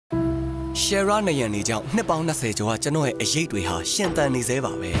Shera နဲ့ရန်နေကြောင့်နှစ်ပေါင်း20ကျော်ကကျွန်တော်ရဲ့အရေးတွေဟာရှင်သန်နေ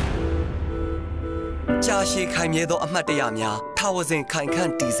သေးပါပဲကြာရှည်ခိုင်မြဲသောအမှတ်တရများထာဝစဉ်ခိုင်ခ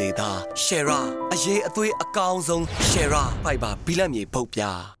န့်တည်စေသာ Shera အရေးအသွေးအကောင်းဆုံး Shera ဖိုက်ပါဘီလက်မြေပုတ်ပြ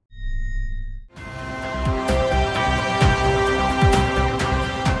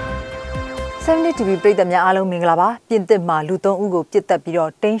70 TV ပြည်သက်များအားလုံးမင်္ဂလာပါပြင်သစ်မှာလူ3ဦးကိုပြစ်တက်ပြီးတော့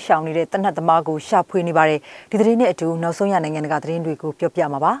တင်းရှောင်နေတဲ့တနတ်သမားကိုရှာဖွေနေပါတယ်ဒီသတင်းနဲ့အတူနောက်ဆုံးရနိုင်ငံကသတင်းတွေ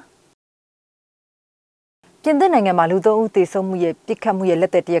ကိုပြောပြမှာပါပြင်သစ်နိုင်ငံမှာလူ3ဦးသေဆုံးမှုရဲ့ပြစ်ခတ်မှုရဲ့လ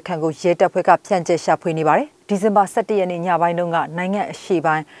က်သက်တရားခံကိုရဲတပ်ဖွဲ့ကဖြန့်ကျက်ရှာဖွေနေပါတယ်ဒီဇင်ဘာ17ရက်နေ့ညပိုင်းတုန်းကနိုင်ငံ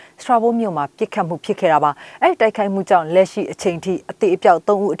အရှေ့ပိုင်းစထရာဘိုမြို့မှာပြစ်ခတ်မှုဖြစ်ခဲ့တာပါအဲ့ဒီတိုက်ခိုက်မှုကြောင့်လက်ရှိအချိန်ထိအသေးအပြောက်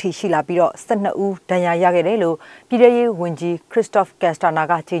3ဦးအထိရှိလာပြီးတော့12ဦးဒဏ်ရာရခဲ့တယ်လို့ပြည်ထောင်ရေးဝန်ကြီးခရစ်စတော့ဖ်ကက်စတာနာ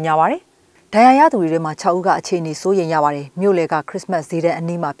ကကြေညာပါတယ်ဒဏ်ရာရသူတွေထဲမှာ6ဦးကအခြေအနေစိုးရိမ်ရပါတယ်မြို့လေကခရစ်စမတ်ဈေးတန်းအ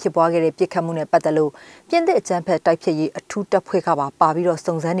နီးမှာဖြစ်ပွားခဲ့တဲ့ပြစ်ခတ်မှုနဲ့ပတ်သက်လို့ပြင်သစ်အကြမ်းဖက်တိုက်ဖျက်ရေးအထူးတပ်ဖွဲ့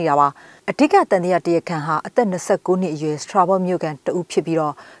ကပါပြီးတော့စုံစမ်းနေတာပါအဓိကတန်တရားတရားခံဟာအသက်29နှစ်အရွယ်စထရာဘော့မြို့ကန်တဦးဖြစ်ပြီး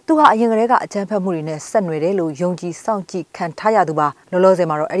တော့သူဟာအရင်ကတည်းကအကြမ်းဖက်မှုတွေနဲ့ဆက်နွယ်တယ်လို့ယုံကြည်စောင့်ကြည့်ခံထားရသူပါလောလော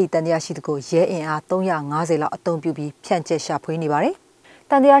ဆယ်မှာတော့အဲ့ဒီတန်တရားရှိသူကိုရဲအင်အား350လောက်အသုံးပြုပြီးဖြန့်ကျက်ရှာဖွေနေပါ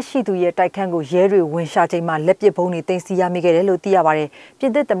တယ်တန်တရားရှိသူရဲ့တိုက်ခန်းကိုရဲတွေဝင်ရှာချိန်မှာလက်ပစ်ဘုံတွေတင်စီရမိခဲ့တယ်လို့သိရပါတယ်။ပြ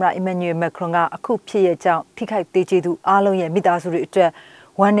င်သစ်သမ္မတအီမန်နျူရယ်မက်ခရွန်ကအခုဖြစ်ရဲ့ကြောင့်ထိခိုက်သေးကျေသူအားလုံးရဲ့မိသားစုတွေ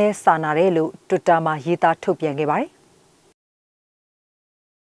အတွက်ဝမ်းနည်းစာနာတယ်လို့ Twitter မှာရေးသားထုတ်ပြန်ခဲ့ပါတယ်။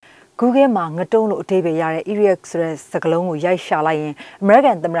 Google မှာငတုံးလို့အဓိပ္ပာယ်ရတဲ့ Iraq ဆိုတဲ့စကားလုံးကိုရိုက်ရှာလိုက်ရင်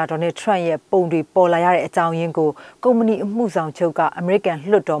American သမ္မတ Donald Trump ရဲ့ပုံတွေပေါ်လာရတဲ့အကြောင်းရင်းကိုကုမ္ပဏီအမှုဆောင်ချုပ်က American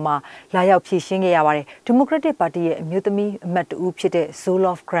လွှတ်တော်မှာလာရောက်ဖြေရှင်းခဲ့ရပါတယ်။ Democratic Party ရဲ့အမျိုးသမီးအမတ်တဦးဖြစ်တဲ့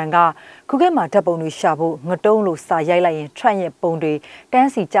Zolof Grant က Google မှာဓာတ်ပုံတွေရှာဖို့ငတုံးလို့စာရိုက်လိုက်ရင် Trump ရဲ့ပုံတွေတ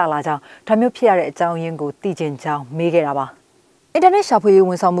န်းစီကျလာကြောင်းဒါမျိုးဖြစ်ရတဲ့အကြောင်းရင်းကိုသိချင်ကြောင်းမေးခဲ့တာပါအင်တာနက်ရှာဖွေရေး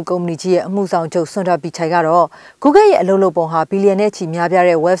ဝန်ဆောင်မှုကုမ္ပဏီကြီးရဲ့အမှုဆောင်ချုပ်စွန်တာပီချိုင်ကတော့ Google ရဲ့အလုပ်လုပ်ပုံဟာဘီလီယံနဲ့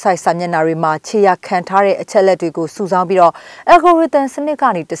ချီများပြားတဲ့ website စာမျက်နှာတွေမှာခြေရာခံထားတဲ့အချက်လက်တွေကိုစုဆောင်းပြီးတော့ algorithm စနစ်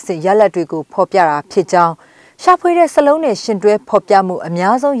ကနေတဆင့်ရလဒ်တွေကိုဖော်ပြတာဖြစ်ကြောင်းရှာဖွေတဲ့စလုံးနဲ့ရှင်တွဲဖော်ပြမှု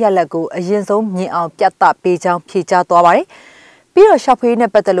အများဆုံးရလဒ်ကိုအရင်ဆုံးမြင်အောင်ပြသပေးကြောင်းဖြေကြားသွားပါတယ်ပြီးတော့ရှာဖွေရေးနဲ့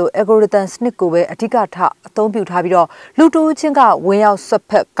ပတ်သက်လို့ algorithm စနစ်ကိုပဲအဓိကထားအသုံးပြုထားပြီးတော့လူတူချင်းကဝင်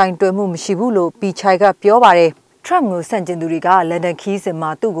ရောက်ဆွတ်ဖက်ကင်တွယ်မှုမရှိဘူးလို့ပီချိုင်ကပြောပါတယ်Trump ကိုဆန့်ကျင်သူတွေကလန်ဒန်ခီးစဉ်မှာ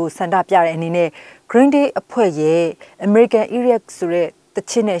သူ့ကိုဆန္ဒပြတဲ့အနေနဲ့ Green Day အဖွဲ့ရဲ့ American Iraq ဆိုတဲ့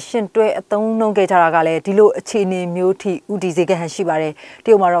တချင်းနဲ့ရှင်တွဲအသုံးနှုန်းခဲ့ကြတာကလည်းဒီလိုအခြေအနေမျိုးထိဥတီစေခဲ့ဟန်ရှိပါတယ်။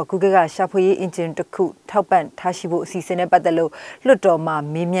တရုတ်မှာတော့ Google ကရှာဖွေရေး engine တစ်ခုထောက်ပံ့ထားရှိဖို့အစီအစဉ်နဲ့ပတ်သက်လို့လွှတ်တော်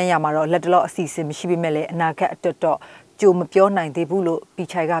မှာမေးမြန်းရမှာတော့လက်တလောအစီအစဉ်မရှိပေမဲ့လည်းအနာဂတ်အတွက်တော့ကြိုမပြောနိုင်သေး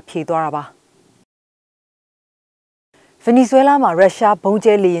ဘူးလို့ပီချိုင်ကဖြေသွားတာပါ။ဗင်နီဇွဲလားမှာရုရှား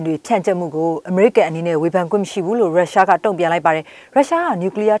ဘုံကျဲလေယာဉ်တွေဖြန့်ကျက်မှုကိုအမေရိကန်အနေနဲ့ဝေဖန်ခွင့်မရှိဘူးလို့ရုရှားကတုံ့ပြန်လိုက်ပါတယ်။ရုရှားကနျူ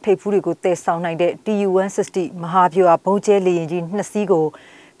ကလ িয়ার ထိပ်ဖူးတွေကိုတည်ဆောင်နိုင်တဲ့ Tu-160 မဟာဗျူဟာဘုံကျဲလေယာဉ်ကြီး2စီးကို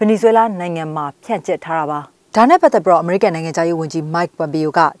ဗင်နီဇွဲလားနိုင်ငံမှာဖြန့်ကျက်ထားတာပါ။ဒါနဲ့ပတ်သက်ပြီးအမေရိကန်နိုင်ငံသားရေးဝန်ကြီး Mike Pompeo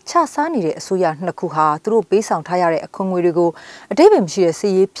ကခြားစားနေတဲ့အစိုးရနှစ်ခုဟာသူတို့ပေးဆောင်ထားရတဲ့အခွန်ငွေတွေကိုအတိတ်ပဲမရှိတဲ့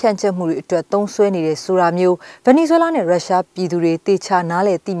စီးရေးဖြန့်ကျက်မှုတွေအတွက်သုံးစွဲနေတဲ့ဆိုတာမျိုးဗင်နီဇွဲလားနဲ့ရုရှားပြည်သူတွေတေချာနားလ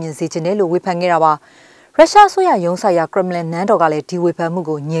ည်သိမြင်စေချင်တယ်လို့ဝေဖန်ခဲ့တာပါ။ရုရှားဆိုရရုံးဆိုင်ရာ Kremlin နန်းတော်ကလည်းဒီဝေဖန်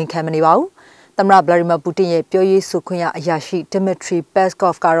မှုကိုငြင်းခံမနေပါဘူး။သမ္မတ Vladimir Putin ရဲ့ပြောရေးဆိုခွင့်ရအရာရှိ Dmitry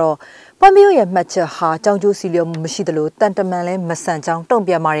Peskov ကတော့ Pompeo ရဲ့မှတ်ချက်ဟာကြောင်ကျိုးစီလျော်မှုမရှိသလိုတန်တမန်လည်းမဆန်ကြောင်းတုံ့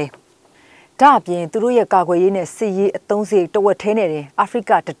ပြန်ပါတယ်။ဒါအပြင်သူတို့ရဲ့ကာကွယ်ရေးနဲ့စစ်ရေးအသုံးစရိတ်တဝက်ထဲနဲ့တင်အာ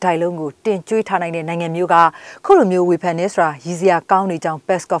ဖရိကတတိုင်းလုံးကိုတင်ကျွေးထားနိုင်တဲ့နိုင်ငံမျိုးကခုလိုမျိုးဝေဖန်နေဆိုတာရည်စရာကောင်းနေကြောင်း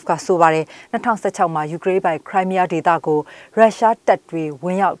Peskov ကဆိုပါတယ်2016မှာယူကရိန်းပိုင်ခရိုင်းမီးယားဒေသကိုရုရှားတပ်တွေဝ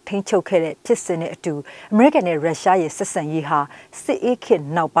င်ရောက်ထိန်းချုပ်ခဲ့တဲ့ဖြစ်စဉ်နဲ့အတူအမေရိကန်နဲ့ရုရှားရဲ့ဆက်ဆံရေးဟာစစ်အေးခေတ်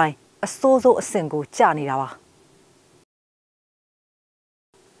နောက်ပိုင်းအဆိုးဆုံးအဆင့်ကိုကျနေတာပါ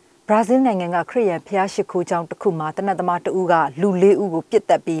ဘရာဇီးနိုင်ငံကခရစ်ယာန်ဖျားရှိခိုးကျောင်းတစ်ခုမှာတနတ်သမားတဦးကလူ4ဦး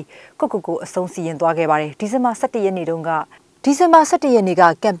ကိုပြစ်တက်ပြီးကိုအဆုံးစီရင်သွားခဲ့ပါတယ်ဒီဇင်ဘာ17ရက်နေ့က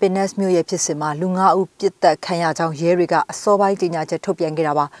Campinas မြို့ရဲ့ဖြစ်စဉ်မှာလူ5ဦးပြစ်တက်ခံရကြောင်းရဲတွေကအစောပိုင်းကြေညာချက်ထုတ်ပြန်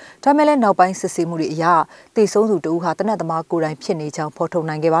ခဲ့တာပါဒါမဲ့လည်းနောက်ပိုင်းစစ်ဆေးမှုတွေအရတေဆုံးသူတဦးဟာတနတ်သမားကိုယ်တိုင်ဖြစ်နေကြော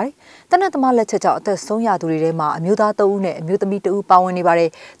င်းဖော်ထုတ်နိုင်ခဲ့ပါတယ်တနတ်သမားလက်ချက်ကြောင့်အသက်ဆုံးရသူတွေထဲမှာအမျိုးသား3ဦးနဲ့အမျိုးသမီး2ဦးပါဝင်နေပါတယ်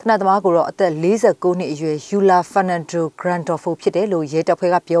တနတ်သမားကိုတော့အသက်49နှစ်အရွယ် Yula Fernando Grandolfo ဖြစ်တယ်လို့ရဲတပ်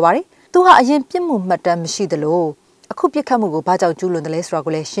ဖွဲ့ကပြောပါတယ်သူဟာအရင်ပြစ်မှုမှတ်တမ်းမရှိသလိုအခုပြစ်ခတ်မှုကိုဘာကြောင့်ကျူးလွန်တယ်လဲဆိုတာ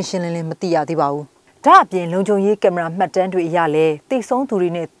ကိုလည်းရှင်းရှင်းလင်းလင်းမသိရသေးပါဘူးဒါအပြင်လုံခြုံရေးကင်မရာမှတ်တမ်းတွေအရလည်းတိတ်ဆုံးသူတွေ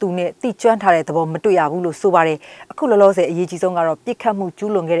နဲ့သူနဲ့တိကျွမ်းထားတဲ့သဘောမတွေ့ရဘူးလို့ဆိုပါတယ်အခုလောလောဆယ်အရေးကြီးဆုံးကတော့ပြစ်ခတ်မှု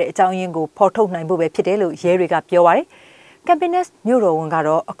ကျူးလွန်ခဲ့တဲ့အကြောင်းရင်းကိုဖော်ထုတ်နိုင်ဖို့ပဲဖြစ်တယ်လို့ရဲတွေကပြောပါတယ်Campinas မြို့တော်ဝန်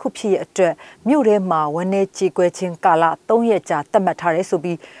ကတော့အခုဖြစ်ရအတွက်မြို့ထဲမှာဝန်내ကြေကွဲခြင်းကာလ3ရက်ကြာသတ်မှတ်ထားတယ်ဆို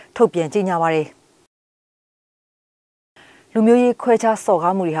ပြီးထုတ်ပြန်ကြေညာပါတယ်လူမျိုးရေး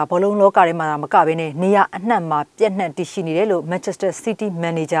ခွဲခြားစော်ကားမှုတွေဟာဘောလုံးလောကထဲမှာမကဘဲနဲ့နေရအနှံ့မှာပြန့်နှံ့တည်ရှိနေတယ်လို့ Manchester City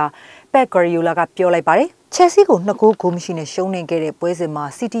Manager Pep Guardiola ကပြောလိုက်ပါတယ်။ Chelsea ကို2ဂိုးမရှိနဲ့ရှုံးနိမ့်ခဲ့တဲ့ပွဲစဉ်မှာ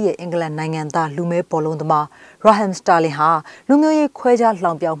City ရဲ့အင်္ဂလန်နိုင်ငံသားလူမဲဘောလုံးသမား Raheem Sterling ဟာလူမျိုးရေးခွဲခြား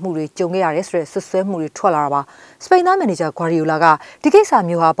လှောင်ပြောင်မှုတွေကြုံခဲ့ရတယ်ဆိုတဲ့ဆွဆွဲမှုတွေထွက်လာတာပါ။ စပိန်သားမန်နေဂျာ Guardiola ကဒီကိစ္စ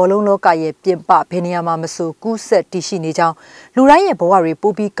မျိုးဟာဘောလုံးလောကရဲ့ပြင်ပဘယ်နေရာမှာမဆိုကူးဆက်တည်ရှိနေကြောင်းလူတိုင်းရဲ့ဘဝတွေ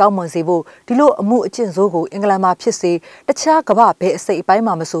ပိုပြီးကောင်းမွန်စေဖို့ဒီလိုအမှုအကျင့်ဆိုးကိုအင်္ဂလန်မှာဖြစ်စေတခြားကမ္ဘာဘယ်အစိပ်အပိုင်း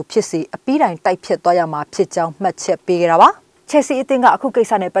မှာမဆိုဖြစ်စေအပီးတိုင်တိုက်ဖြတ်သွားရမှာဖြစ်ကြောင်းမှတ်ချက်ပေးခဲ့တာပါ။ Chelsea အသင်းကအခုကိစ္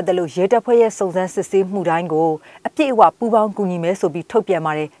စနဲ့ပတ်သက်လို့ရဲတပ်ဖွဲ့ရဲ့စုံစမ်းစစ်ဆေးမှုတိုင်းကိုအပြည့်အဝပူးပေါင်းကူညီမယ်ဆိုပြီးထုတ်ပြန်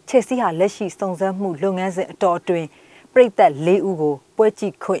ပါတယ်။ Chelsea ဟာလက်ရှိစုံစမ်းမှုလုပ်ငန်းစဉ်အတော်အတွင်းပရိသတ်၄ဦးကိုပွဲကြ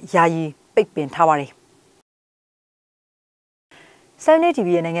ည့်ခွင့်ယာယီပိတ်ပင်ထားပါတယ်။ Sunday TV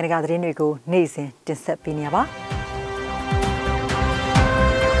ရဲ့နိုင်ငံတကာသတင်းတွေကိုနေ့စဉ်တင်ဆက်ပေးနေပါ